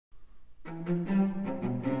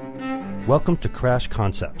Welcome to Crash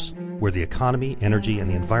Concepts, where the economy, energy, and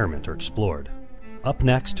the environment are explored. Up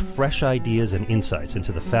next, fresh ideas and insights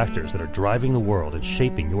into the factors that are driving the world and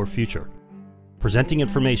shaping your future. Presenting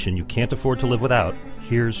information you can't afford to live without,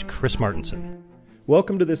 here's Chris Martenson.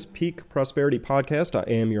 Welcome to this Peak Prosperity Podcast. I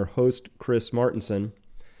am your host, Chris Martenson.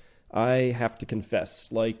 I have to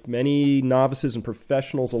confess, like many novices and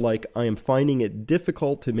professionals alike, I am finding it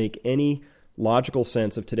difficult to make any logical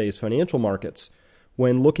sense of today's financial markets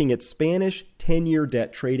when looking at Spanish 10-year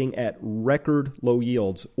debt trading at record low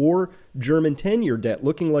yields, or German 10-year debt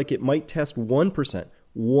looking like it might test 1%.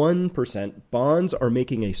 1%. Bonds are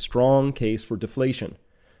making a strong case for deflation.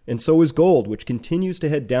 And so is gold, which continues to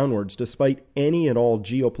head downwards despite any and all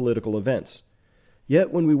geopolitical events.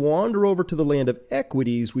 Yet when we wander over to the land of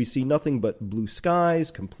equities, we see nothing but blue skies,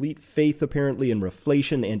 complete faith apparently in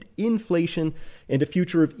reflation and inflation, and a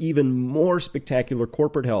future of even more spectacular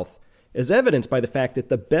corporate health, as evidenced by the fact that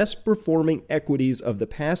the best performing equities of the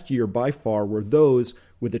past year by far were those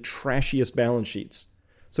with the trashiest balance sheets.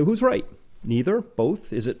 So who's right? Neither?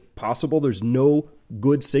 Both? Is it possible there's no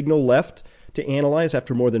good signal left to analyze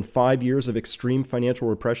after more than 5 years of extreme financial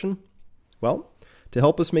repression? Well, to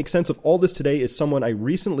help us make sense of all this today is someone I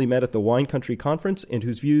recently met at the Wine Country Conference and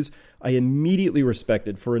whose views I immediately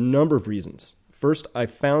respected for a number of reasons. First, I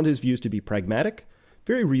found his views to be pragmatic,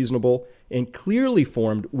 very reasonable, and clearly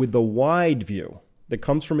formed with the wide view that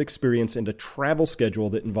comes from experience and a travel schedule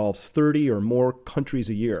that involves 30 or more countries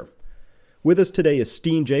a year. With us today is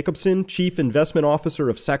Steen Jakobsen, Chief Investment Officer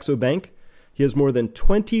of Saxo Bank. He has more than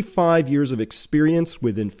 25 years of experience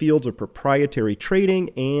within fields of proprietary trading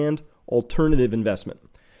and alternative investment.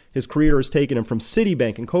 His career has taken him from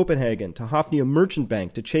Citibank in Copenhagen to Hafnia Merchant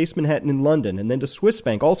Bank to Chase Manhattan in London and then to Swiss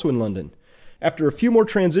Bank, also in London. After a few more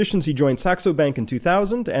transitions, he joined Saxo Bank in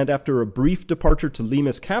 2000, and after a brief departure to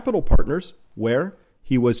Limas Capital Partners, where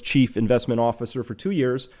he was Chief Investment Officer for 2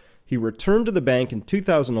 years, he returned to the bank in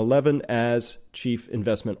 2011 as Chief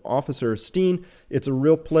Investment Officer. Steen, it's a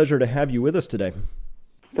real pleasure to have you with us today.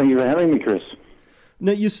 Thank you for having me, Chris.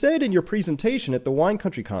 Now, you said in your presentation at the Wine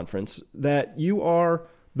Country Conference that you are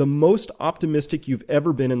the most optimistic you've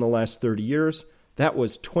ever been in the last 30 years. That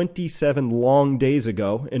was 27 long days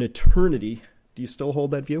ago, an eternity. Do you still hold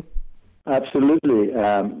that view? Absolutely.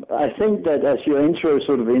 I think that as your intro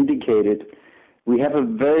sort of indicated, we have a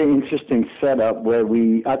very interesting setup where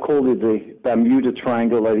I call it the Bermuda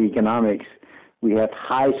Triangle of economics. We have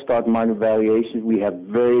high stock market valuations, we have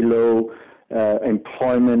very low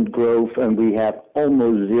employment growth, and we have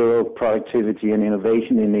almost zero productivity and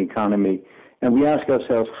innovation in the economy. And we ask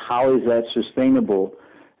ourselves, how is that sustainable?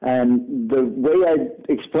 And the way I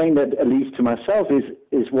explain that, at least to myself,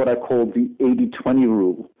 is what I call the 80-20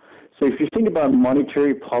 rule. So if you think about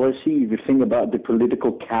monetary policy, if you think about the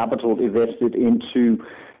political capital invested into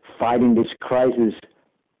fighting this crisis,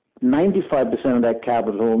 95% of that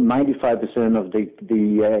capital, 95% of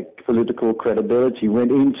the political credibility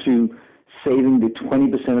went into saving the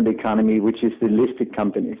 20% of the economy, which is the listed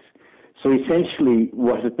companies. So essentially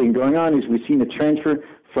what has been going on is we've seen a transfer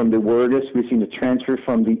from the workers, we've seen a transfer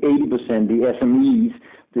from the 80%, the SMEs,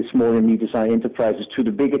 the small and medium-sized enterprises, to the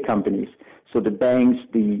bigger companies. So the banks,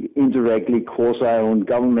 the indirectly quasi-owned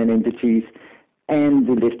government entities, and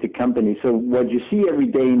the listed companies. So what you see every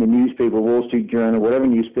day in the newspaper, Wall Street Journal, whatever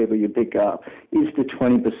newspaper you pick up, is the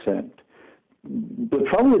 20%. The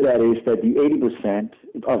problem with that is that the 80%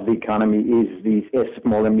 of the economy is these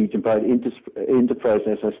small and medium-sized enterprises,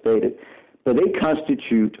 as I stated. But they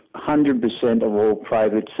constitute 100% of all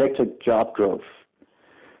private sector job growth.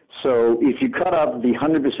 So if you cut up the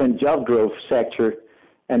 100% job growth sector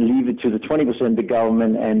and leave it to the 20%, the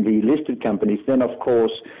government and the listed companies, then of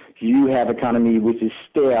course you have economy which is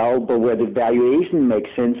stale, but where the valuation makes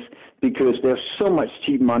sense because there's so much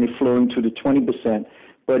cheap money flowing to the 20%,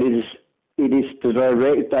 but it is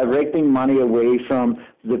directing money away from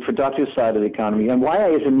the productive side of the economy. And why are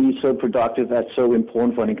SMEs so productive? That's so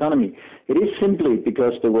important for an economy. It is simply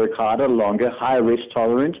because they work harder, longer, higher risk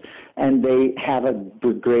tolerance, and they have a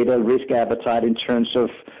greater risk appetite in terms of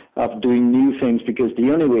doing new things, because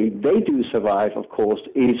the only way they do survive, of course,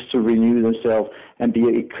 is to renew themselves and be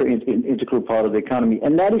an integral part of the economy.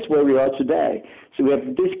 And that is where we are today. So we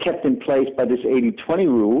have this kept in place by this 80-20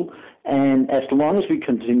 rule, and as long as we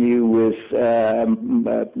continue with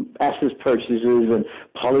asset purchases and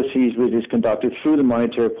policies which is conducted through the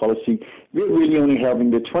monetary policy, we're really only helping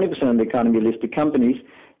the 20% of the economy listed companies.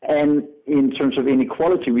 And in terms of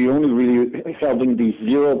inequality, we're only really helping the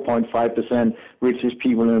 0.5% richest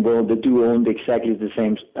people in the world that do own exactly the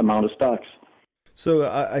same amount of stocks. So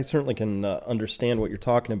I certainly can understand what you're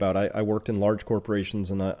talking about. I worked in large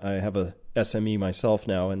corporations, and I have a SME myself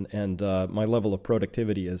now, and my level of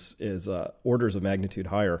productivity is orders of magnitude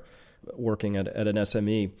higher working at an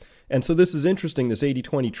SME. And so this is interesting, this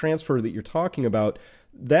 80-20 transfer that you're talking about.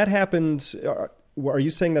 That happened, are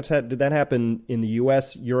you saying did that happen in the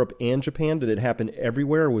U.S., Europe, and Japan? Did it happen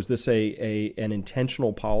everywhere? Or was this an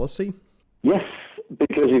intentional policy? Yes,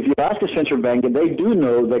 because if you ask a central bank, they do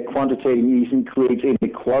know that quantitative easing creates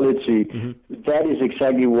inequality. Mm-hmm. That is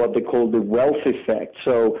exactly what they call the wealth effect.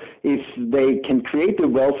 So if they can create the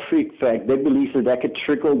wealth effect, they believe that could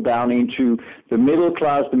trickle down into the middle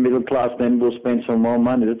class. The middle class then will spend some more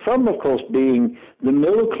money. The problem, of course, being the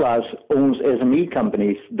middle class owns SME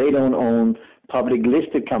companies. They don't own public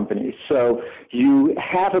listed companies. So you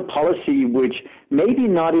have a policy which maybe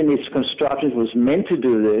not in its construction was meant to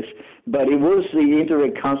do this, but it was the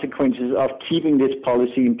indirect consequences of keeping this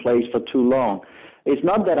policy in place for too long. It's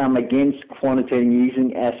not that I'm against quantitative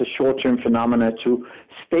easing as a short-term phenomenon to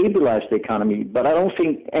stabilize the economy, but I don't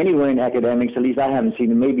think anywhere in academics, at least I haven't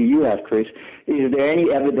seen it, maybe you have, Chris, is there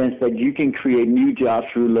any evidence that you can create new jobs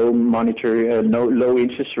through low low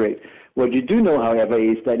interest rate? What you do know, however,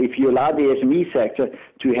 is that if you allow the SME sector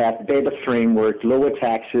to have better framework, lower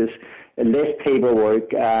taxes, less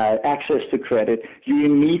paperwork, access to credit, you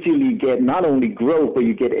immediately get not only growth, but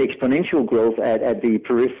you get exponential growth at the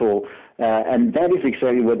peripheral. And that is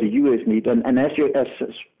exactly what the U.S. needs. And as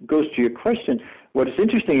goes to your question, what is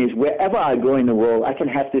interesting is wherever I go in the world, I can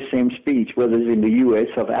have the same speech, whether it's in the U.S.,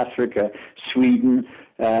 South Africa, Sweden,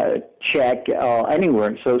 Czech, or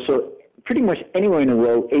anywhere. So pretty much anywhere in the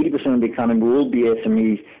world, 80% of the economy will be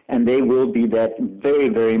SMEs, and they will be that very,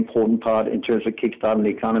 very important part in terms of kickstarting the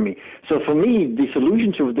economy. So for me, the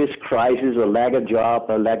solution to this crisis or lack of job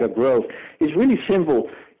or lack of growth is really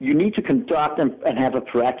simple. You need to conduct and have a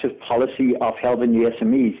proactive policy of helping the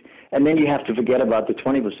SMEs, and then you have to forget about the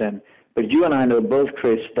 20%. But you and I know both,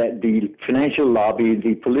 Chris, that the financial lobby,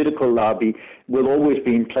 the political lobby, will always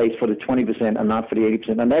be in place for the 20% and not for the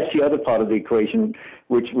 80%. And that's the other part of the equation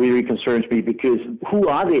which really concerns me, because who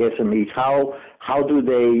are the SMEs? How do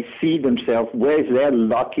they see themselves? Where is their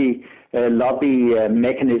lobby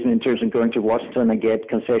mechanism in terms of going to Washington and get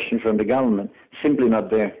concessions from the government? Simply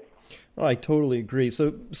not there. Oh, I totally agree.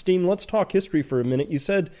 So, Steen, let's talk history for a minute. You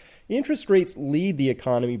said interest rates lead the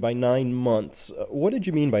economy by 9 months. What did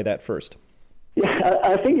you mean by that first? Yeah,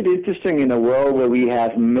 I think it's interesting in a world where we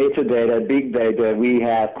have metadata, big data, we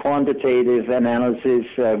have quantitative analysis,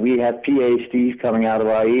 we have PhDs coming out of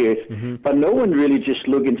our ears, but no one really just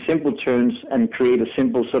look in simple terms and create a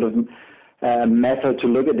simple sort of method to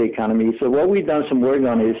look at the economy. So what we've done some work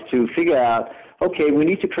on is to figure out, okay, we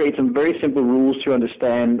need to create some very simple rules to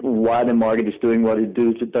understand why the market is doing what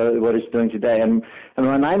it's doing today. And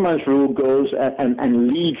my 9 months rule goes and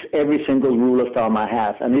leads every single rule of thumb I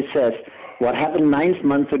have. And it says what happened 9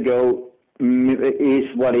 months ago is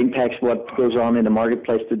what impacts what goes on in the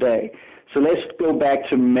marketplace today. So let's go back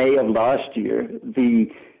to May of last year.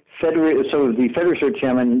 The Federal Reserve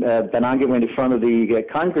Chairman Bernanke went in front of the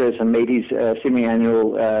Congress and made his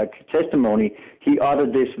semi-annual testimony. He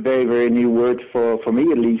uttered this very, very new word for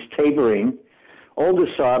me at least, tapering. All of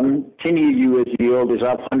a sudden, 10-year U.S. yield is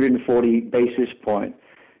up 140 basis points.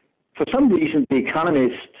 For some reason, the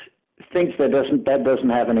economist thinks that doesn't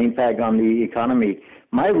have an impact on the economy.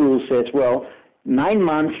 My rule says, well, 9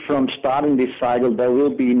 months from starting this cycle, there will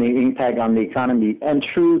be an impact on the economy. And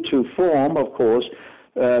true to form, of course,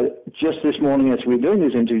 just this morning as we're doing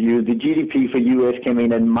this interview, the GDP for U.S. came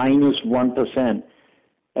in at minus 1%.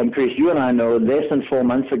 And Chris, you and I know less than 4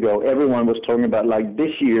 months ago, everyone was talking about like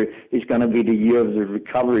this year is going to be the year of the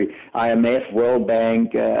recovery. IMF, World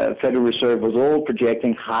Bank, Federal Reserve was all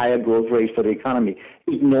projecting higher growth rates for the economy,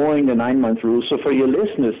 ignoring the 9 month rule. So for your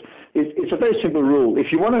listeners, it's a very simple rule.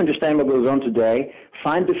 If you want to understand what goes on today,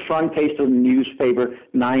 find the front page of the newspaper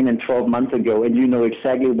 9 and 12 months ago, and you know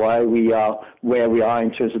exactly why we are where we are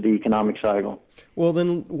in terms of the economic cycle. Well,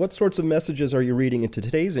 then what sorts of messages are you reading into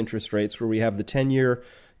today's interest rates, where we have the 10-year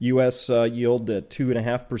U.S. yield at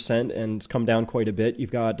 2.5% and it's come down quite a bit?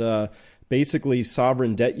 You've got basically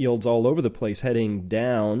sovereign debt yields all over the place heading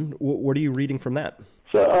down. What are you reading from that?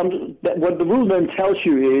 So what the rule then tells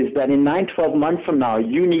you is that in 9-12 months from now,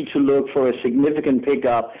 you need to look for a significant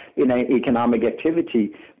pickup in economic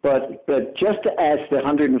activity. But just as the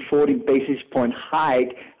 140 basis point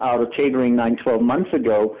hike out of tapering 9-12 months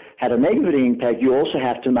ago had a negative impact, you also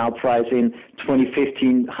have to now price in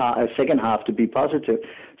 2015 second half to be positive.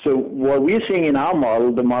 So what we're seeing in our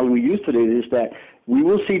model, the model we use today, is that we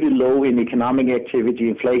will see the low in economic activity,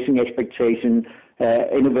 inflation expectation,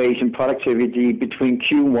 innovation, productivity between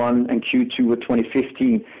Q1 and Q2 of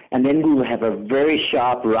 2015. And then we will have a very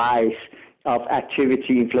sharp rise of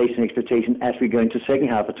activity, inflation expectation as we go into second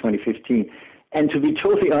half of 2015. And to be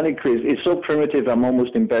totally honest, Chris, it's so primitive, I'm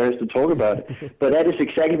almost embarrassed to talk about it. But that is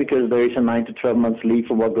exactly because there is a 9 to 12 months lead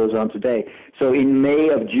from what goes on today. So in May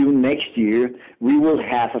of June next year, we will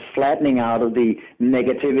have a flattening out of the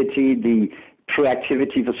negativity, the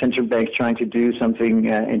proactivity for central banks trying to do something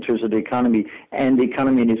in terms of the economy. And the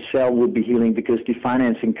economy in itself will be healing because the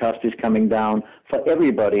financing cost is coming down for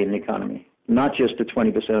everybody in the economy, not just the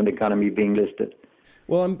 20% of the economy being listed.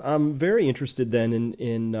 Well, I'm very interested then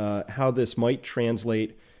in how this might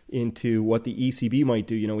translate into what the ECB might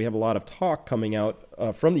do. You know, we have a lot of talk coming out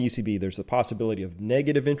from the ECB. There's the possibility of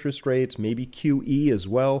negative interest rates, maybe QE as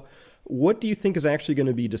well. What do you think is actually going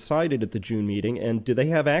to be decided at the June meeting? And do they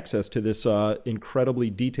have access to this incredibly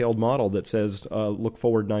detailed model that says look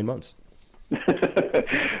forward 9 months?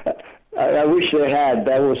 I wish they had.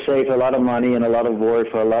 That would save a lot of money and a lot of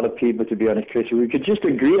work for a lot of people, to be honest, Chris. We could just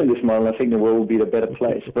agree on this model. I think the world would be a better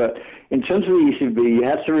place. But in terms of the ECB, you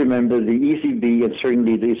have to remember the ECB and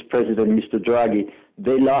certainly this president, Mr. Draghi,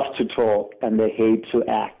 they love to talk and they hate to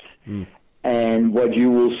act. And what you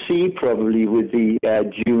will see probably with the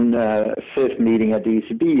June 5th meeting at the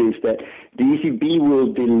ECB is that the ECB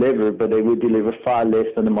will deliver, but they will deliver far less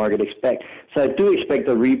than the market expects. So I do expect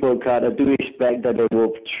a repo cut. I do expect that they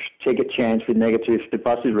will take a chance with negative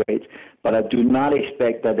deposit rates, but I do not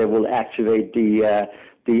expect that they will activate the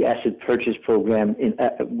asset purchase program.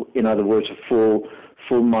 In other words, a full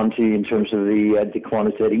Monty in terms of the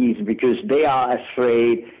quantitative easing, because they are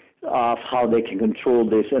afraid of how they can control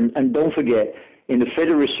this. And don't forget, in the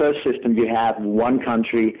Federal Reserve System, you have one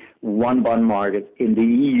country, one bond market. In the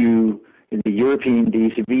EU, in the European, the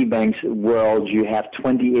ECB banks world, you have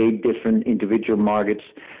 28 different individual markets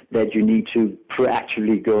that you need to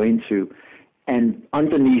proactively go into. And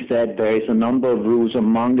underneath that, there is a number of rules,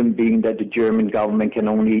 among them being that the German government can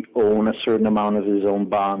only own a certain amount of its own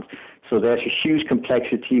bonds. So there's a huge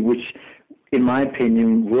complexity, which, in my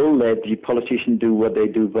opinion, will let the politicians do what they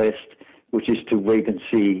do best, which is to wait and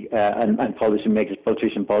see, and policymakers,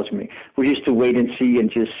 policymakers, which is to wait and see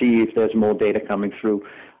and just see if there's more data coming through.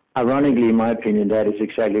 Ironically, in my opinion, that is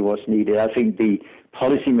exactly what's needed. I think the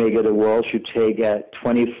policymaker of the world should take a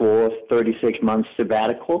 24, 36 months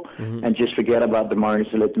sabbatical and just forget about the markets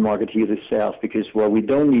and let the market heal itself, because what we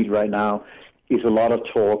don't need right now is a lot of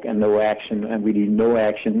talk and no action, and we need no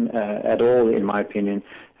action at all, in my opinion.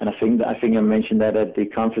 And I think I mentioned that at the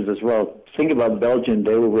conference as well. Think about Belgium.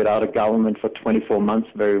 They were without a government for 24 months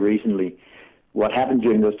very recently. What happened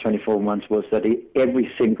during those 24 months was that every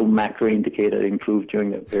single macro indicator improved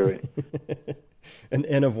during that period. An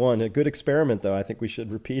N of one. A good experiment, though. I think we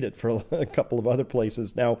should repeat it for a couple of other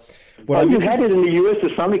places. Now, you've had it in the U.S.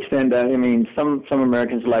 to some extent. I mean, some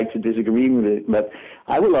Americans like to disagree with it, but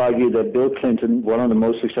I will argue that Bill Clinton, one of the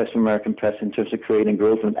most successful American presidents in terms of creating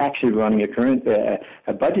growth and actually running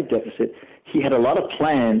a budget deficit, he had a lot of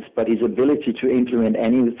plans, but his ability to implement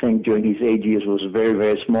anything during his 8 years was very,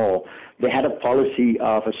 very small. They had a policy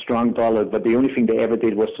of a strong dollar, but the only thing they ever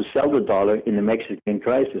did was to sell the dollar in the Mexican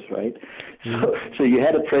crisis, right? So you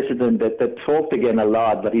had a president that talked again a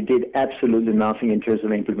lot, but he did absolutely nothing in terms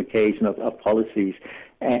of implementation of policies.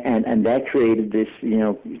 And that created this,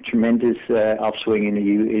 tremendous upswing in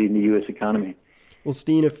the U.S. economy. Well,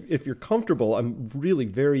 Steen, if you're comfortable, I'm really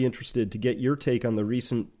very interested to get your take on the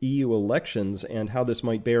recent EU elections and how this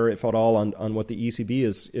might bear, if at all, on what the ECB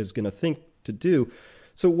is going to think to do.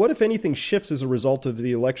 So what, if anything, shifts as a result of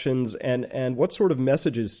the elections, and what sort of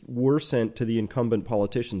messages were sent to the incumbent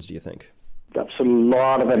politicians, do you think? That's a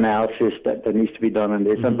lot of analysis that needs to be done on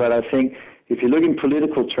this. But I think if you look in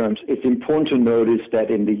political terms, it's important to notice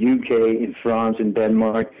that in the UK, in France, in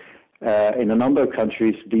Denmark, in a number of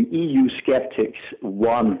countries, the EU skeptics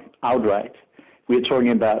won outright. We're talking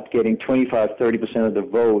about getting 25-30% of the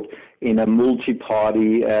vote in a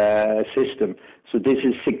multi-party system. So this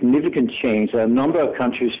is significant change. There are a number of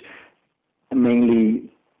countries,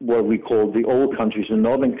 mainly what we call the old countries, the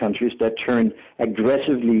northern countries, that turned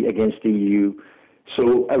aggressively against the EU.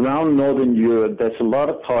 So around Northern Europe, there's a lot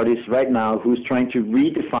of parties right now who's trying to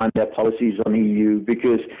redefine their policies on EU,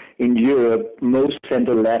 because in Europe, most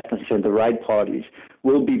center-left and center-right parties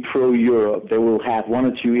will be pro-Europe. They will have one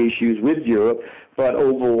or two issues with Europe, but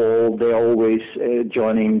overall, they're always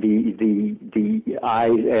joining the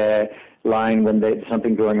line when there's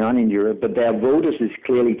something going on in Europe. But their voters is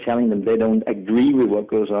clearly telling them they don't agree with what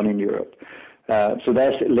goes on in Europe. So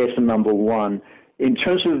that's lesson number one. in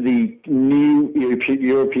terms of the new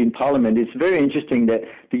European Parliament, it's very interesting that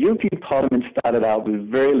the European Parliament started out with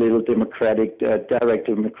very little direct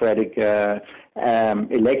democratic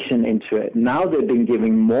election into it. Now they've been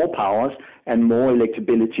giving more powers and more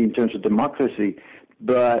electability in terms of democracy.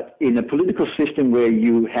 But in a political system where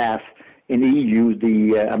you have in the EU,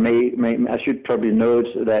 I should probably note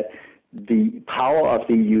that the power of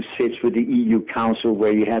the EU sits with the EU Council,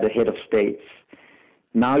 where you had a head of states.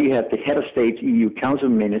 Now you have the head of states EU Council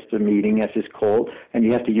Minister meeting, as it's called, and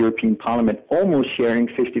you have the European Parliament almost sharing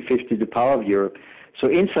 50-50 the power of Europe. So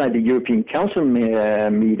inside the European Council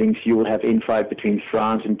meetings, you will have infight between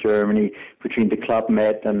France and Germany, between the Club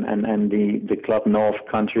Med and the Club North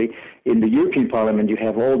country. In the European Parliament, you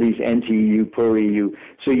have all these anti-EU, pro-EU.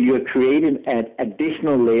 So you are creating an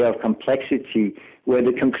additional layer of complexity where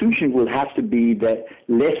the conclusion will have to be that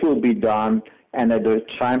less will be done, and at the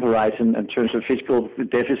time horizon in terms of fiscal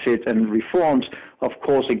deficit and reforms, of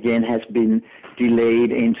course, again, has been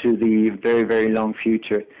delayed into the very, very long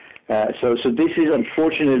future. So this is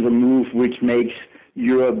unfortunately the move which makes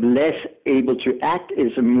Europe less able to act.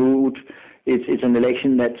 It's an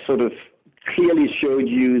election that sort of clearly showed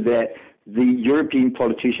you that the European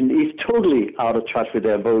politician is totally out of touch with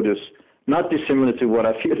their voters. Not dissimilar to what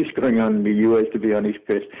I feel is going on in the U.S., to be honest,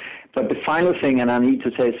 Chris. But the final thing, and I need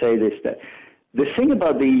to say this, that the thing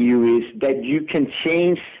about the EU is that you can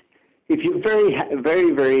change, if you're very,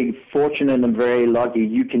 very, very fortunate and very lucky,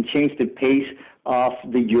 you can change the pace of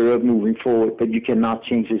the Europe moving forward, but you cannot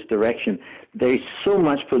change its direction. There's so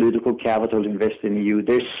much political capital invested in the EU.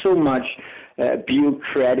 There's so much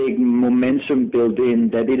bureaucratic momentum built in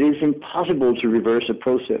that it is impossible to reverse a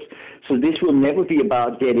process. So this will never be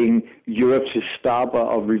about getting Europe to stop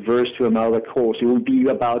or reverse to another course. It will be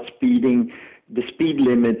about speeding the speed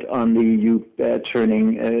limit on the EU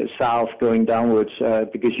turning south, going downwards,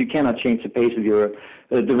 because you cannot change the pace of Europe,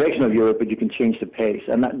 the direction of Europe, but you can change the pace.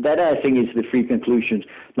 And that I think, is the three conclusions.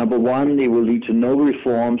 Number one, it will lead to no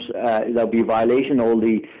reforms. There'll be a violation of all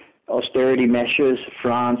the austerity measures.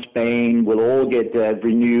 France, Spain will all get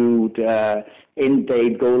renewed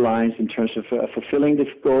end-date goal lines in terms of fulfilling this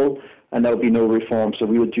goal, and there will be no reform. So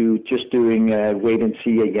we will doing wait and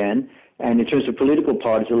see again. And in terms of political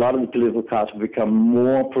parties, a lot of the political cards will become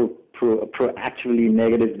more proactively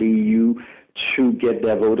negative the EU to get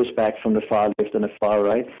their voters back from the far left and the far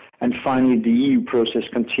right. And finally, the EU process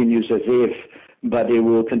continues as if, but it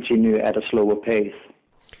will continue at a slower pace.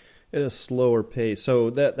 At a slower pace.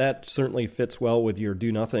 So that certainly fits well with your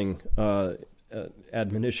do nothing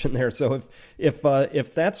admonition there. So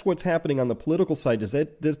if that's what's happening on the political side, does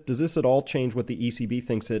this at all change what the ECB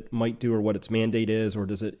thinks it might do or what its mandate is, or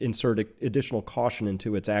does it insert additional caution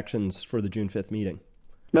into its actions for the June 5th meeting?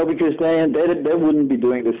 No, because they wouldn't be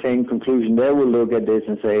doing the same conclusion. They will look at this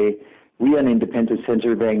and say, we are an independent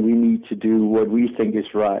central bank. We need to do what we think is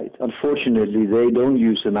right. Unfortunately, they don't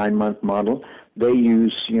use the 9-month model. They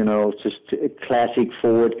use, just classic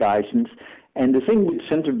forward guidance. And the thing with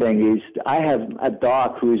central bank is, I have a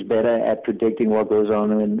dog who is better at predicting what goes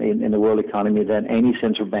on in the world economy than any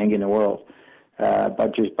central bank in the world, by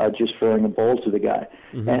just throwing a ball to the guy.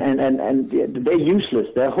 Mm-hmm. And they're useless.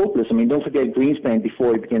 They're hopeless. I mean, don't forget Greenspan,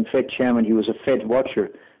 before he became Fed chairman, he was a Fed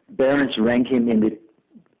watcher. Barron's rank him in the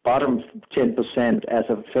bottom 10% as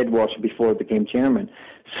a Fed watcher before he became chairman.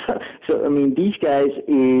 So I mean, these guys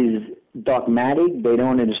is dogmatic. They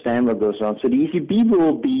don't understand what goes on. So the ECB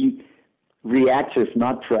will be reactive,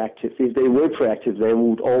 not proactive. If they were proactive, they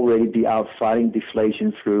would already be out fighting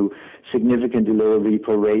deflation through significantly lower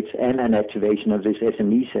repo rates and an activation of this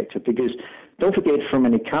SME sector. Because don't forget, from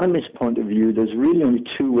an economist point of view, there's really only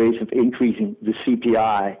two ways of increasing the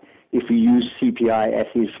CPI if we use CPI as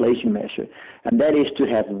the inflation measure. And that is to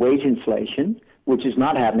have wage inflation, which is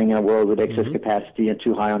not happening in a world with excess capacity and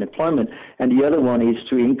too high unemployment. And the other one is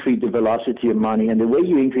to increase the velocity of money. And the way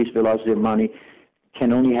you increase velocity of money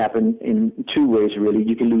can only happen in two ways, really.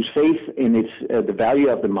 You can lose faith in the value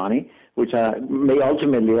of the money, which may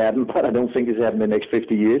ultimately happen, but I don't think it's happened in the next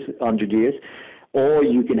 50 years, 100 years. Or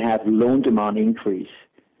you can have loan demand increase.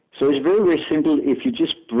 So it's very, very simple. If you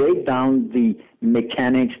just break down the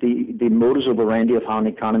mechanics, the modus operandi of how an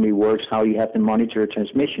economy works, how you have to monitor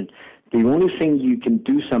transmission, the only thing you can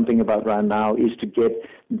do something about right now is to get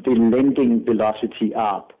the lending velocity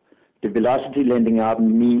up. The velocity lending up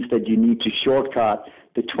means that you need to shortcut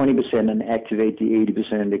the 20% and activate the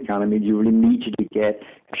 80% of the economy. You really need to get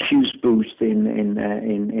a huge boost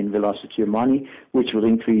in velocity of money, which will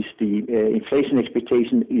increase the inflation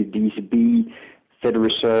expectation. The ECB, Federal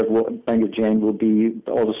Reserve, Bank of Japan will be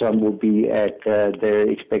all of a sudden will be at their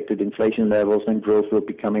expected inflation levels, and growth will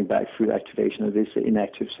be coming back through activation of this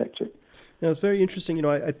inactive sector. Now, it's very interesting.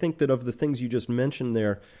 I think that of the things you just mentioned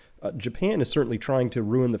there, Japan is certainly trying to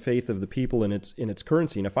ruin the faith of the people in its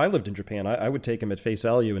currency. And if I lived in Japan, I would take them at face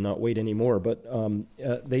value and not wait anymore. But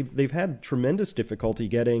they've had tremendous difficulty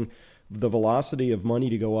getting the velocity of money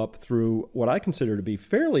to go up through what I consider to be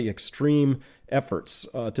fairly extreme efforts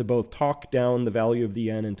to both talk down the value of the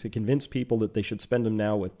yen and to convince people that they should spend them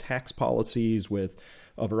now with tax policies, with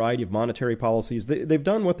a variety of monetary policies. They've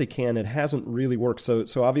done what they can. It hasn't really worked. So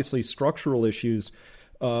obviously structural issues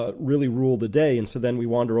really rule the day. And so then we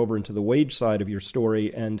wander over into the wage side of your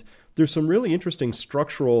story. And there's some really interesting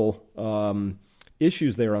structural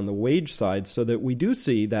issues there on the wage side, so that we do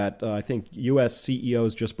see that I think U.S.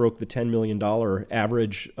 CEOs just broke the $10 million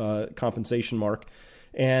average compensation mark.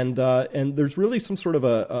 And there's really some sort of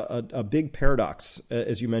a big paradox,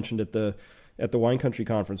 as you mentioned at the Wine Country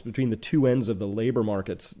Conference, between the two ends of the labor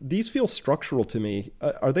markets. These feel structural to me.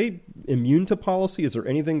 Are they immune to policy? Is there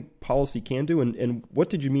anything policy can do? And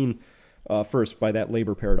what did you mean first by that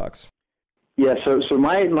labor paradox? Yeah, so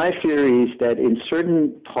my theory is that in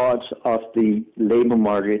certain parts of the labor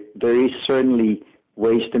market, there is certainly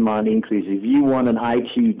wage demand increase. If you want an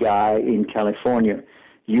IT guy in California,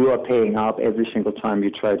 you are paying up every single time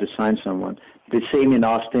you try to sign someone. The same in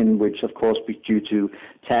Austin, which of course, due to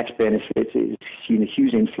tax benefits, is seen a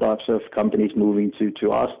huge influx of companies moving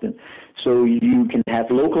to Austin. So you can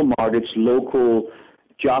have local markets, local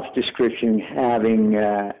jobs description having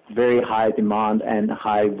very high demand and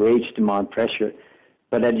high wage demand pressure.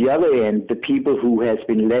 But at the other end, the people who has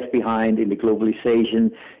been left behind in the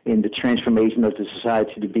globalization, in the transformation of the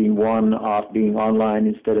society to being one of being online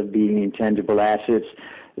instead of being intangible assets,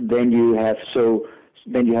 then you have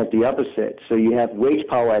the opposite. So you have wage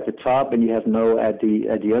power at the top and you have no at the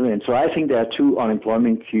other end. So I think there are two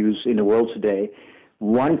unemployment queues in the world today.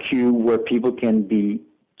 One queue where people can be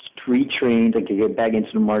retrained and can get back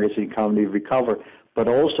into the markets and the economy recover, but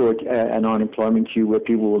also an unemployment queue where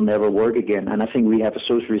people will never work again. And I think we have a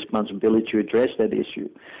social responsibility to address that issue.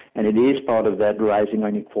 And it is part of that rising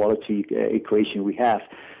inequality equation we have.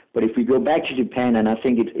 But if we go back to Japan, and I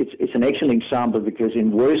think it's an excellent example, because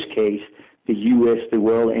in worst case, the U.S., the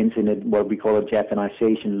world ends in what we call a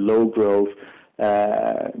Japanization, low growth,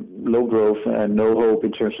 no hope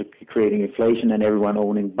in terms of creating inflation, and everyone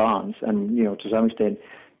owning bonds. And to some extent,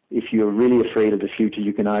 if you're really afraid of the future,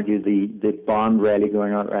 you can argue the bond rally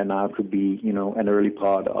going on right now could be, an early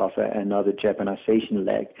part of another Japanization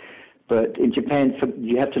leg. But in Japan,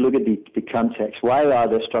 you have to look at the context. Why are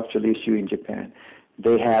there structural issues in Japan?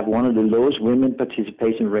 They have one of the lowest women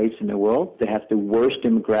participation rates in the world. They have the worst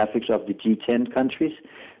demographics of the G10 countries.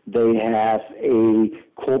 They have a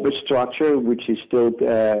corporate structure which is still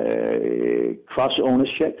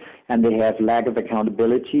cross-ownership, and they have lack of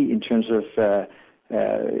accountability in terms of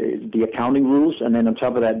the accounting rules. And then on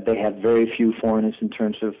top of that, they have very few foreigners in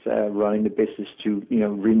terms of running the business to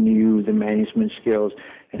renew the management skills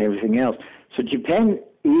and everything else. So Japan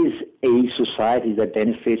is a society that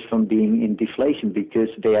benefits from being in deflation because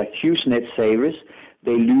they are huge net savers.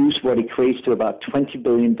 They lose what equates to about $20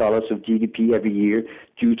 billion of GDP every year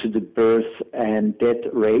due to the birth and death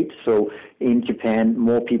rate. So in Japan,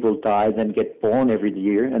 more people die than get born every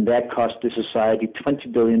year, and that costs the society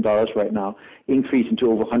 $20 billion right now, increasing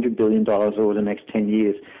to over $100 billion over the next 10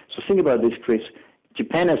 years. So think about this, Chris.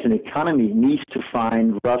 Japan as an economy needs to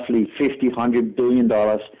find roughly $50, $100 billion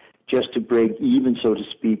just to break even, so to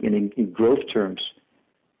speak, in growth terms.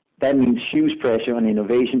 That means huge pressure on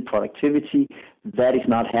innovation, productivity. That is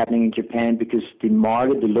not happening in Japan because the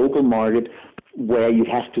market, the local market, where you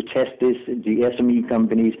have to test this, the SME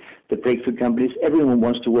companies, the breakthrough companies, everyone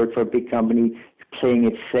wants to work for a big company playing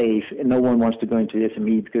it safe, and no one wants to go into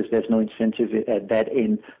SME because there's no incentive at that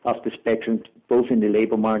end of the spectrum, both in the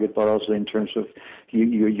labor market but also in terms of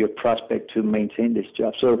your prospect to maintain this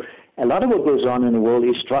job. So a lot of what goes on in the world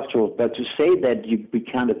is structural, but to say that we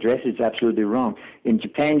can't address it is absolutely wrong. In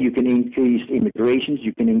Japan, you can increase immigrations,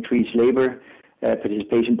 you can increase labor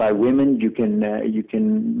participation by women, you can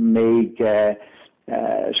make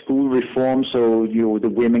school reform so the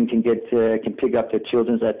women can pick up their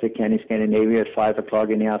children as they can in Scandinavia at 5 o'clock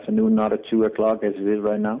in the afternoon, not at 2 o'clock as it is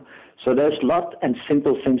right now. So there's a lot and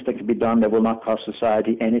simple things that can be done that will not cost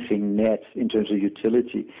society anything net in terms of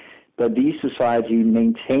utility. But these societies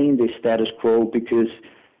maintain the status quo because,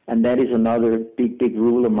 and that is another big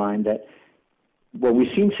rule of mine, that what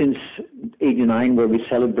we've seen since '89, where we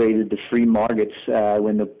celebrated the free markets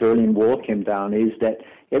when the Berlin Wall came down, is that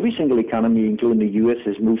every single economy, including the U.S.,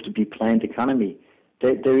 has moved to be planned economy.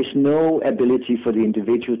 There is no ability for the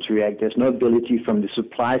individual to react. There's no ability from the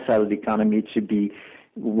supply side of the economy to be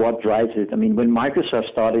what drives it. I mean, when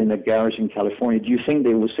Microsoft started in a garage in California, do you think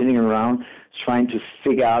they were sitting around trying to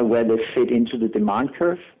figure out where they fit into the demand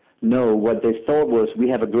curve? No, what they thought was, we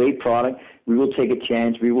have a great product, we will take a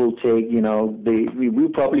chance, we will take, we will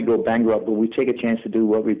probably go bankrupt, but we take a chance to do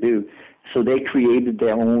what we do. So they created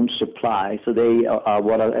their own supply. So they are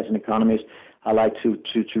what, as an economist, I like to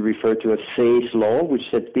refer to as Say's law, which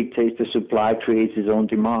dictates the supply creates its own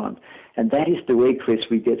demand. And that is the way, Chris,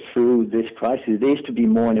 we get through this crisis. It is to be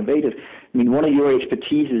more innovative. I mean, one of your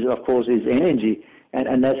expertises, of course, is energy.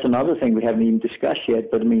 And that's another thing we haven't even discussed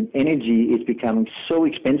yet. But, I mean, energy is becoming so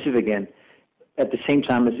expensive again at the same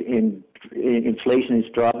time as inflation is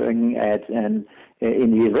dropping and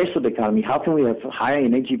in the rest of the economy. How can we have higher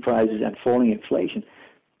energy prices and falling inflation?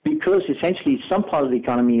 Because essentially some part of the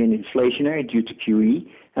economy is inflationary due to QE,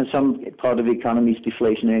 and some part of the economy is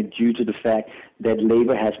deflationary due to the fact that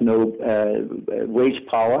labor has no wage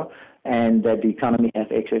power and that the economy has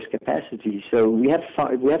excess capacity. So we have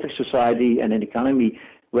a society and an economy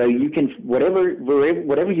where you can whatever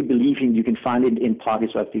you believe in, you can find it in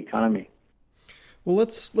pockets of the economy. Well,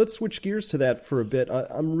 let's switch gears to that for a bit.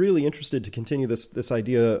 I'm really interested to continue this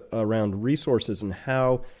idea around resources and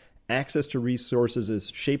how access to resources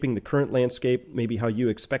is shaping the current landscape, maybe how you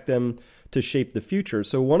expect them to shape the future.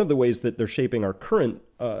 So one of the ways that they're shaping our current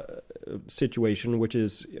situation, which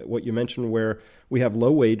is what you mentioned, where we have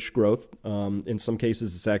low wage growth. In some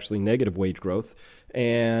cases, it's actually negative wage growth.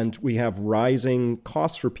 And we have rising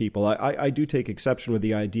costs for people. I do take exception with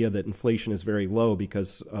the idea that inflation is very low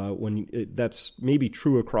because that's maybe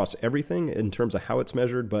true across everything in terms of how it's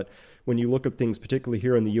measured. But when you look at things, particularly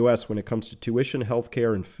here in the U.S., when it comes to tuition,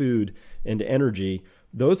 healthcare, and food and energy,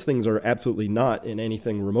 those things are absolutely not in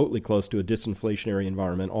anything remotely close to a disinflationary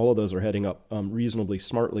environment. All of those are heading up reasonably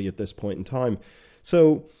smartly at this point in time.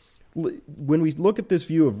 So when we look at this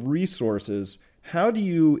view of resources, how do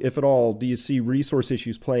you, if at all, do you see resource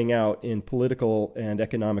issues playing out in political and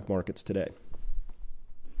economic markets today?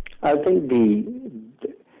 I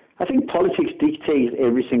think politics dictates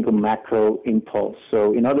every single macro impulse.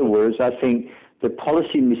 So in other words, I think the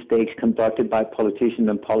policy mistakes conducted by politicians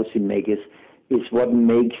and policymakers is what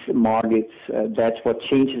makes markets, that's what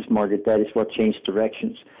changes market, that is what changes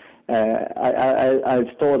directions. I've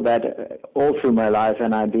thought that all through my life,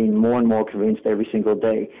 and I've been more and more convinced every single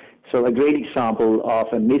day. So a great example of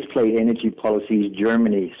a misplayed energy policy is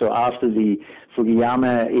Germany. So after the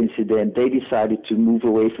Fukushima incident, they decided to move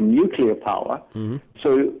away from nuclear power. Mm-hmm.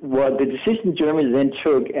 So what the decision Germany then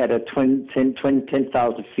took at a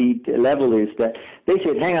 10,000 feet level is that they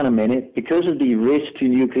said, hang on a minute, because of the risk to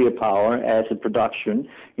nuclear power as a production,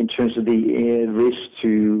 in terms of the risk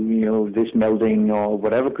to, this melting or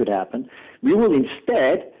whatever could happen, we will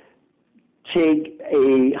instead take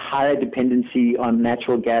a higher dependency on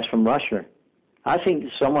natural gas from Russia. I think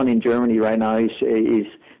someone in Germany right now is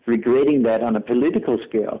regretting that on a political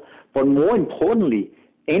scale. But more importantly,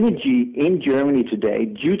 energy in Germany today,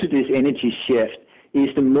 due to this energy shift, is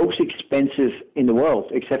the most expensive in the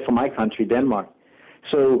world, except for my country, Denmark.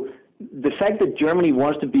 So the fact that Germany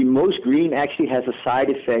wants to be most green actually has a side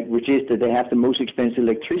effect, which is that they have the most expensive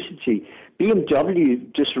electricity.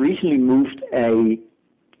 BMW just recently moved a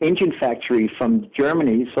engine factory from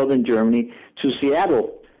Germany, southern Germany, to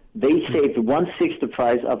Seattle. They saved 1/6 the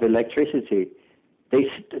price of electricity. They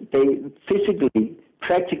physically,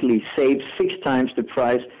 practically saved 6 times the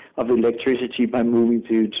price of electricity by moving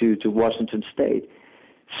to Washington State.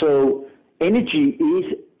 So energy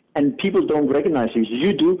is, and people don't recognize this.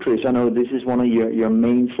 You do, Chris. I know this is one of your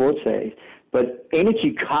main fortes. But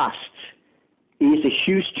energy costs is a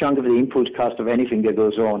huge chunk of the input cost of anything that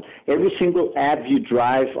goes on. Every single app you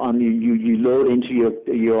drive on, you load into your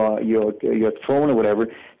phone or whatever,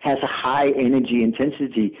 has a high energy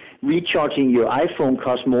intensity. Recharging your iPhone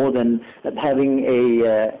costs more than having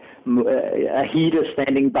a heater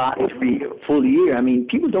standing by every full year. I mean,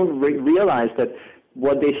 people don't realize that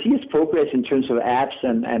what they see as progress in terms of apps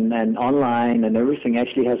and online and everything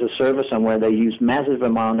actually has a server somewhere that use massive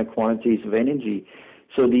amount of quantities of energy.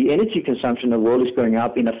 So the energy consumption of the world is going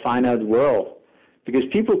up in a finite world, because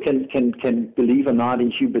people can believe or not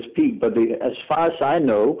in Huber's peak, but as far as I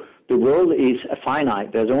know, the world is a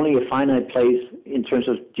finite. There's only a finite place in terms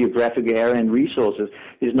of geographic area and resources.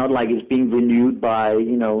 It's not like it's being renewed by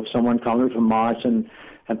someone coming from Mars and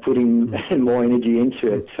putting more energy into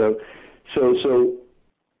it. So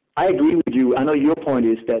I agree with you. I know your point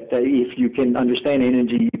is that if you can understand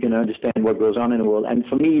energy, you can understand what goes on in the world. And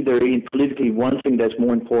for me, there is politically one thing that's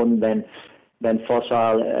more important than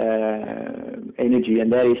fossil energy,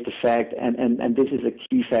 and that is the fact, and this is a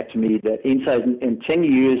key fact to me, that in 10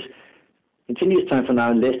 years, In 10 years' time from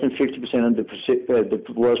now, less than 50% of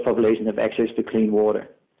the world's population have access to clean water.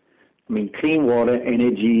 I mean, clean water,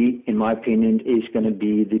 energy, in my opinion, is going to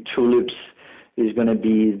be the tulips, is going to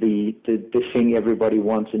be the thing everybody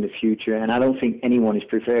wants in the future. And I don't think anyone is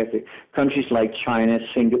prepared to. Countries like China,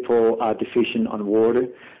 Singapore are deficient on water.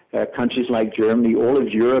 Countries like Germany, all of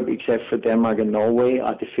Europe except for Denmark and Norway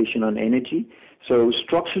are deficient on energy. So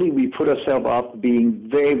structurally, we put ourselves up being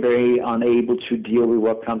very, very unable to deal with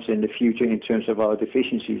what comes in the future in terms of our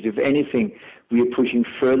deficiencies. If anything, we are pushing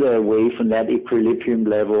further away from that equilibrium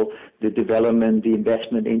level, the development, the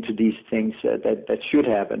investment into these things that should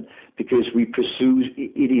happen, because we pursue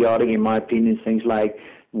idiotic, in my opinion, things like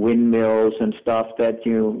windmills and stuff that,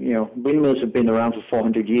 windmills have been around for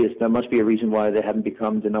 400 years. There must be a reason why they haven't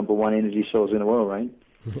become the number one energy source in the world, right?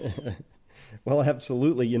 Well,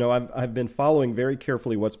 absolutely. I've been following very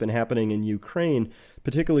carefully what's been happening in Ukraine,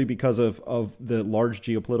 particularly because of the large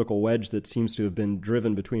geopolitical wedge that seems to have been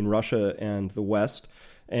driven between Russia and the West,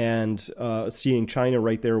 and seeing China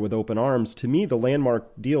right there with open arms. To me, the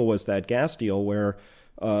landmark deal was that gas deal where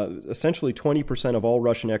essentially 20% of all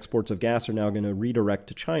Russian exports of gas are now going to redirect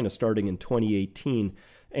to China starting in 2018.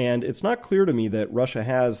 And it's not clear to me that Russia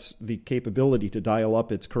has the capability to dial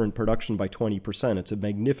up its current production by 20%. It's a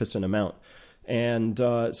magnificent amount. And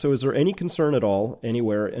so is there any concern at all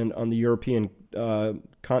anywhere on the European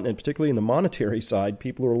continent, particularly in the monetary side,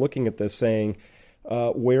 people are looking at this saying,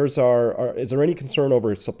 is there any concern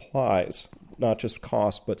over supplies, not just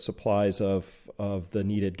cost, but supplies of the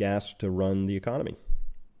needed gas to run the economy?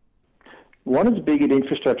 One of the biggest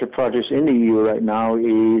infrastructure projects in the EU right now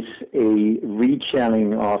is a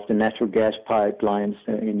rechanneling of the natural gas pipelines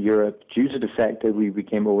in Europe due to the fact that we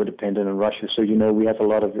became over-dependent on Russia. So, we have a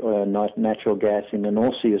lot of natural gas in the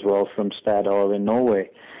North Sea as well from Statoil in Norway.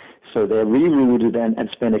 So they're rerouted and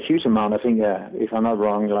spend a huge amount. I think, if I'm not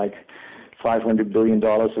wrong, like $500 billion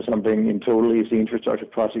or something in total is the infrastructure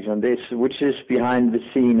projects on this, which is behind the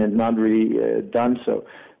scene and not really done so.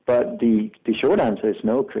 But the short answer is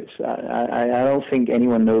no, Chris. I don't think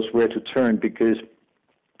anyone knows where to turn, because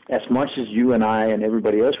as much as you and I and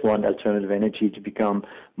everybody else want alternative energy to become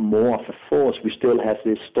more of a force, we still have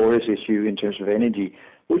this storage issue in terms of energy,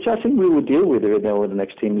 which I think we will deal with over the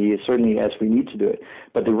next 10 years, certainly as we need to do it.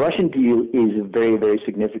 But the Russian deal is very, very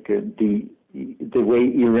significant. The way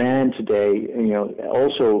Iran today,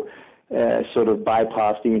 also sort of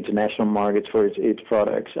bypass the international markets for its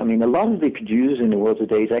products. I mean, a lot of the producers in the world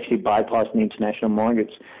today is actually bypassing the international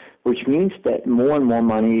markets, which means that more and more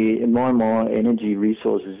money and more energy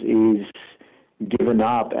resources is given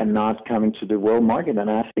up and not coming to the world market.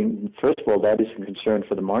 And I think, first of all, that is a concern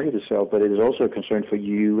for the market itself, but it is also a concern for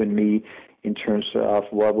you and me in terms of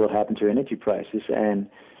what will happen to energy prices. And,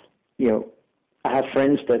 I have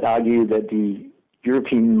friends that argue that the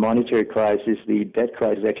European monetary crisis, the debt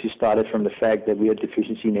crisis, actually started from the fact that we had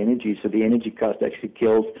deficiency in energy. So the energy cost actually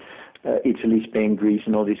killed Italy, Spain, Greece,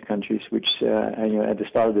 and all these countries, which, at the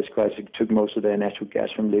start of this crisis, took most of their natural gas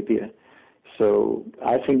from Libya. So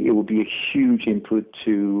I think it will be a huge input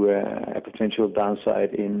to a potential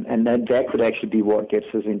downside and that could actually be what gets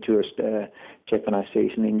us into a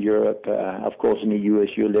Japanization in Europe. Of course, in the U.S.,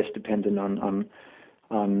 you're less dependent on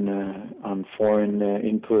foreign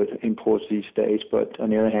imports these days, but on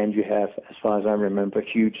the other hand, you have, as far as I remember, a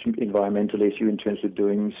huge environmental issue in terms of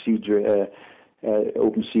doing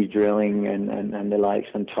open sea drilling and the likes,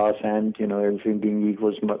 and tar sand. Everything being equal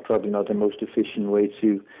is probably not the most efficient way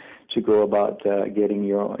to go about getting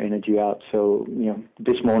your energy out. So,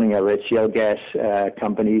 this morning I read shale gas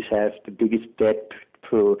companies have the biggest debt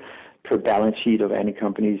per balance sheet of any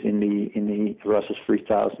companies in the Russell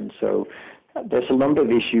 3000. So there's a number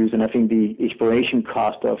of issues, and I think the exploration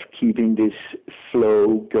cost of keeping this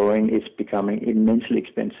flow going is becoming immensely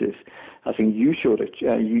expensive. I think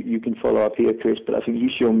you can follow up here, Chris, but I think you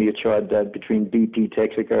showed me a chart that between BP,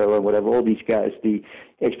 Texaco, or whatever, all these guys, the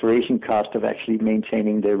exploration cost of actually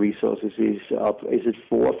maintaining their resources is up. Is it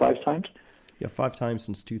 4 or 5 times? Yeah, 5 times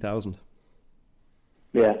since 2000.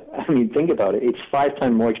 Yeah, I mean, think about it. It's 5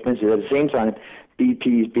 times more expensive. At the same time,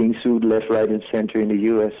 BP is being sued left, right, and center in the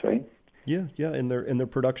U.S., right? Yeah, and their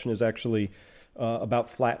production is actually about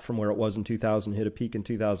flat from where it was in 2000. Hit a peak in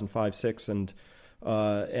 2005-06,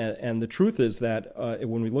 and the truth is that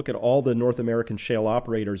when we look at all the North American shale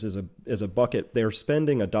operators as a bucket, they're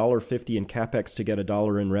spending $1.50 in capex to get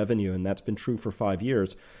 $1 in revenue, and that's been true for 5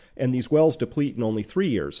 years. And these wells deplete in only 3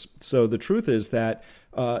 years. So the truth is that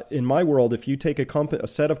In my world, if you take a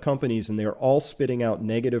set of companies and they're all spitting out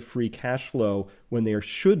negative free cash flow when they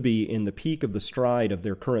should be in the peak of the stride of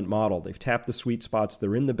their current model, they've tapped the sweet spots,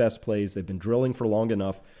 they're in the best plays, they've been drilling for long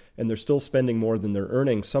enough, and they're still spending more than they're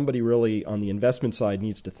earning, somebody really on the investment side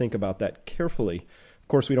needs to think about that carefully. Of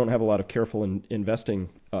course, we don't have a lot of careful investing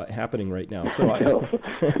happening right now.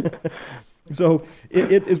 So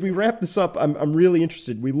as we wrap this up, I'm really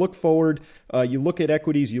interested. We look forward. You look at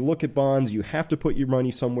equities, you look at bonds. You have to put your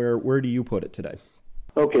money somewhere. Where do you put it today?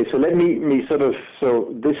 Okay, so let me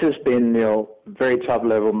so this has been very top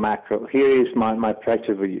level macro. Here is my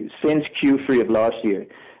practical view. Since Q3 of last year,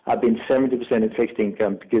 I've been 70% in fixed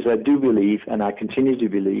income because I do believe, and I continue to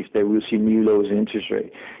believe, that we'll see new lows in interest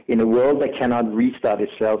rate. In a world that cannot restart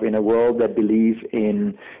itself, in a world that believes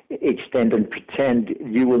in extend and pretend,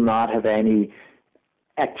 you will not have any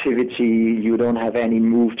activity, you don't have any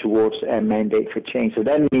move towards a mandate for change. So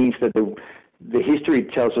that means that the history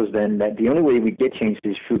tells us then that the only way we get change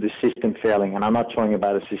is through the system failing. And I'm not talking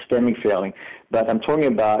about a systemic failing, but I'm talking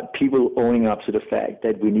about people owning up to the fact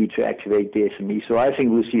that we need to activate the SME. So I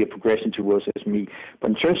think we'll see a progression towards SME.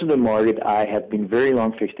 But in terms of the market, I have been very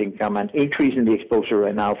long fixed income and increasing the exposure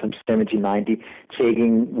right now from 70-90,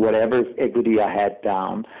 taking whatever equity I had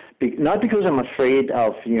down. Not because I'm afraid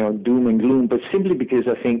of doom and gloom, but simply because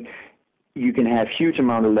I think you can have huge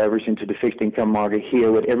amount of leverage into the fixed income market here,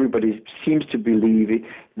 where everybody seems to believe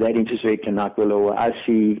that interest rate cannot go lower. I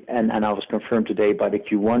see, and I was confirmed today by the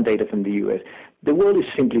Q1 data from the U.S., the world is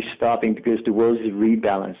simply stopping because the world is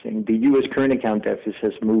rebalancing. The U.S. current account deficit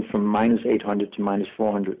has moved from minus 800 to minus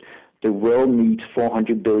 400. The world needs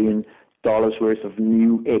 $400 billion worth of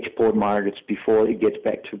new export markets before it gets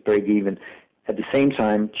back to break even. At the same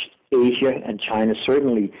time, Asia and China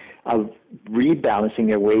certainly are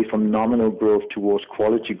rebalancing away from nominal growth towards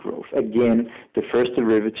quality growth. Again, the first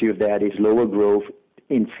derivative of that is lower growth,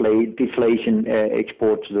 deflation,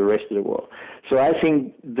 export to the rest of the world. So I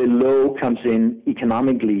think the low comes in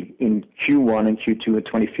economically in Q1 and Q2 of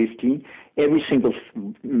 2015. Every single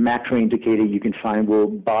macro indicator you can find will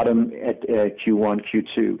bottom at Q1,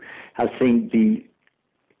 Q2. I think the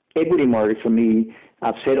equity market for me,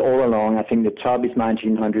 I've said all along, I think the top is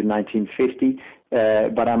 1900, 1950,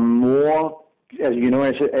 but I'm more, as you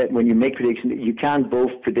know, when you make predictions, you can't both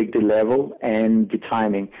predict the level and the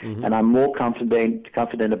timing. Mm-hmm. And I'm more confident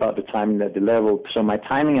about the timing than the level. So my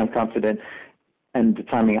timing, I'm confident, and the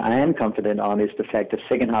timing I am confident on is the fact that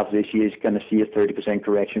second half of this year is going to see a 30%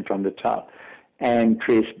 correction from the top. And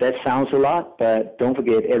Chris, that sounds a lot, but don't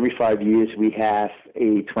forget, every 5 years we have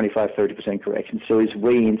a 25-30% correction. So it's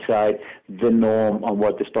way inside the norm on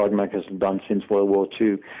what the stock market has done since World War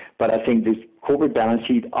II. But I think the corporate balance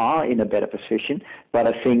sheet are in a better position, but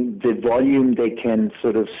I think the volume they can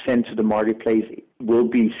sort of send to the marketplace will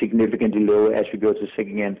be significantly lower as we go to the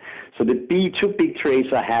second end. So the two big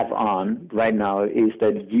trades I have on right now is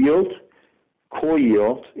that yield, core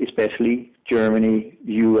yield, especially Germany,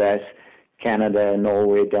 U.S., Canada,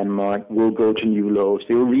 Norway, Denmark, will go to new lows.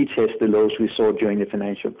 They will retest the lows we saw during the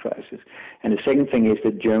financial crisis. And the second thing is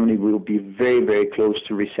that Germany will be very, very close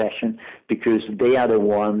to recession because they are the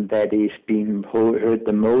one that is being hurt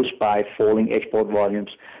the most by falling export volumes,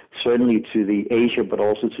 certainly to the Asia, but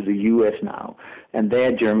also to the U.S. now. And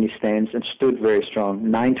there Germany stands and stood very strong.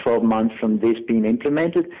 9-12 months from this being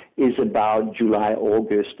implemented is about July,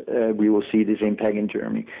 August, we will see this impact in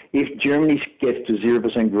Germany. If Germany gets to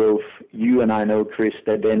 0% growth, you and I know, Chris,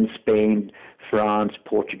 that then Spain, France,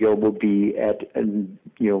 Portugal will be at,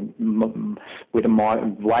 with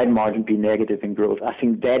a wide margin be negative in growth. I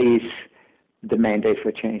think that is the mandate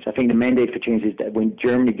for change. I think the mandate for change is that when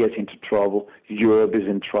Germany gets into trouble, Europe is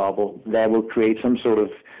in trouble. That will create some sort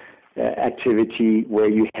of activity where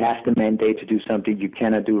you have the mandate to do something you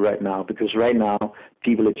cannot do right now, because right now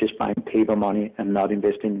people are just buying paper money and not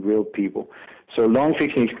investing in real people. So long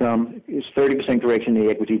fixed income is 30% correction in the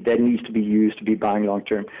equity. That needs to be used to be buying long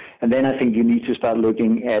term. And then I think you need to start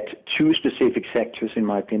looking at two specific sectors, in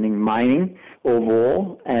my opinion: mining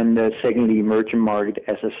overall, and secondly, emerging market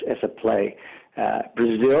as a play.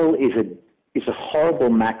 Brazil is a horrible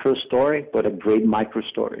macro story, but a great micro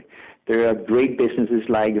story. There are great businesses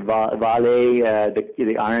like Vale,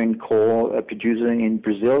 the iron core producer in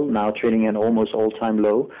Brazil, now trading at almost all-time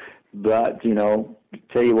low. But,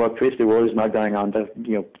 tell you what, Chris, the world is not going under.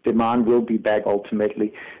 Demand will be back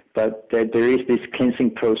ultimately. But there is this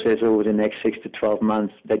cleansing process over the next 6 to 12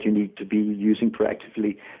 months that you need to be using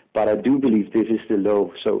proactively. But I do believe this is the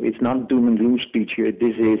low. So it's not doom and gloom speech here.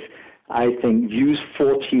 This is, I think, use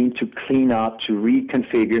 14 to clean up, to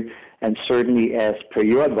reconfigure, and certainly, as per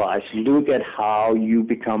your advice, look at how you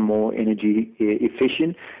become more energy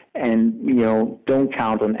efficient and don't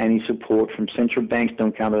count on any support from central banks,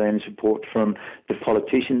 don't count on any support from the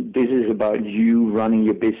politicians. This is about you running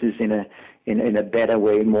your business in a better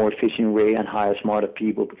way, more efficient way, and hire smarter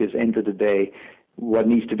people, because at the end of the day, what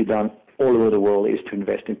needs to be done all over the world is to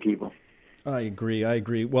invest in people. I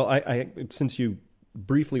agree. Well, I since you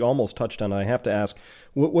briefly almost touched on it, I have to ask,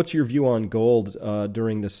 what's your view on gold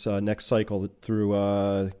during this next cycle through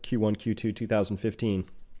Q1, Q2, 2015?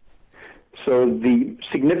 So the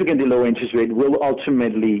significantly low interest rate will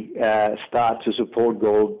ultimately start to support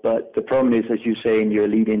gold, but the problem is, as you say in your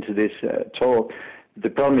lead into this talk, the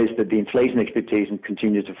problem is that the inflation expectation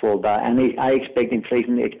continues to fall down, and I expect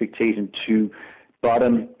inflation expectation to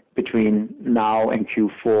bottom between now and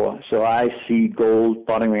Q4. So I see gold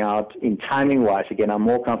bottoming out in timing-wise. Again, I'm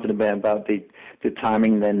more confident about the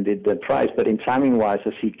timing than the price, but in timing-wise,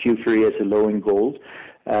 I see Q3 as a low in gold.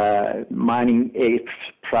 Mining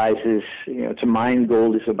prices, to mine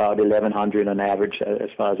gold is about $1,100 on average, as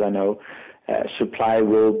far as I know. Supply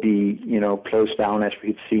will be, closed down, as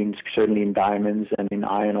we've seen, certainly in diamonds and in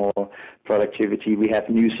iron ore productivity. We have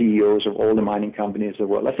new CEOs of all the mining companies of the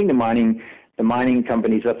world. I think the mining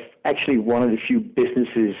companies are actually one of the few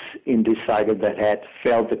businesses in this cycle that had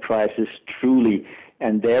felt the crisis truly,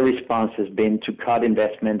 and their response has been to cut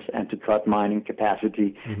investments and to cut mining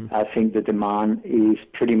capacity. Mm-hmm. I think the demand is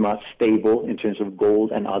pretty much stable in terms of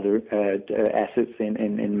gold and other assets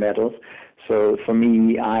in metals. So for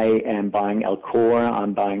me, I am buying Alcoa,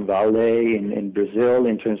 I'm buying Vale in Brazil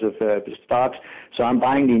in terms of the stocks. So I'm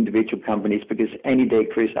buying the individual companies because any day,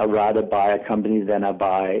 Chris, I'd rather buy a company than I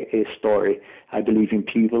buy a story. I believe in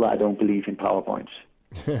people. I don't believe in PowerPoints.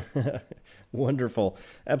 Wonderful.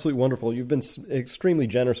 Absolutely wonderful. You've been extremely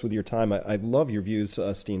generous with your time. I love your views,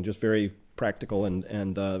 Steen, just very practical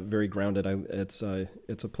and very grounded. It's a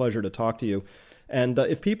pleasure to talk to you. And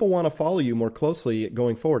if people want to follow you more closely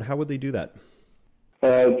going forward, how would they do that?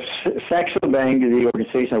 Saxo Bank, the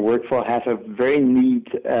organization I work for, has a very neat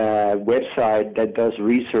website that does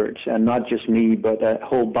research, and not just me, but a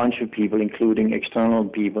whole bunch of people, including external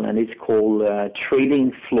people, and it's called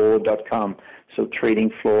tradingfloor.com. So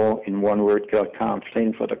tradingfloor in one word.com,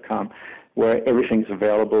 tradingfloor.com, where everything's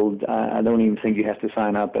available. I don't even think you have to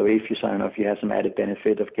sign up, but if you sign up, you have some added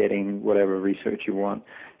benefit of getting whatever research you want.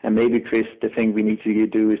 And maybe, Chris, the thing we need to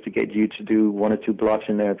do is to get you to do 1 or 2 blogs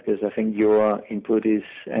in there, because I think your input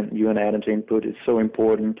and you and Adam's input is so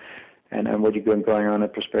important. And what you're going on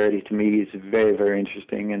at Prosperity, to me, is very, very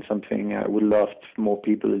interesting, and something I would love more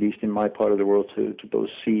people, at least in my part of the world, to both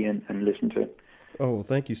see and listen to. Oh,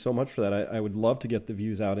 thank you so much for that. I would love to get the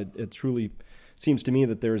views out. It truly seems to me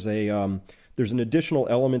that there's an additional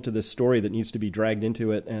element to this story that needs to be dragged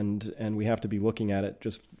into it, and we have to be looking at it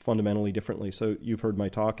just fundamentally differently. So you've heard my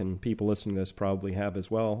talk, and people listening to this probably have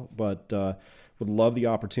as well, but would love the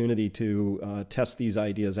opportunity to test these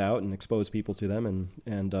ideas out and expose people to them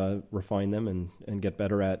and refine them and get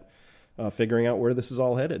better at figuring out where this is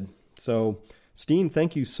all headed. So, Steen,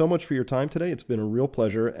 thank you so much for your time today. It's been a real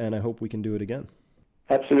pleasure, and I hope we can do it again.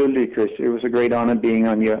 Absolutely, Chris. It was a great honor being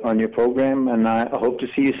on your program, and I hope to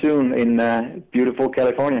see you soon in beautiful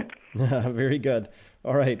California. Very good.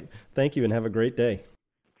 All right. Thank you, and have a great day.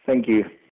 Thank you.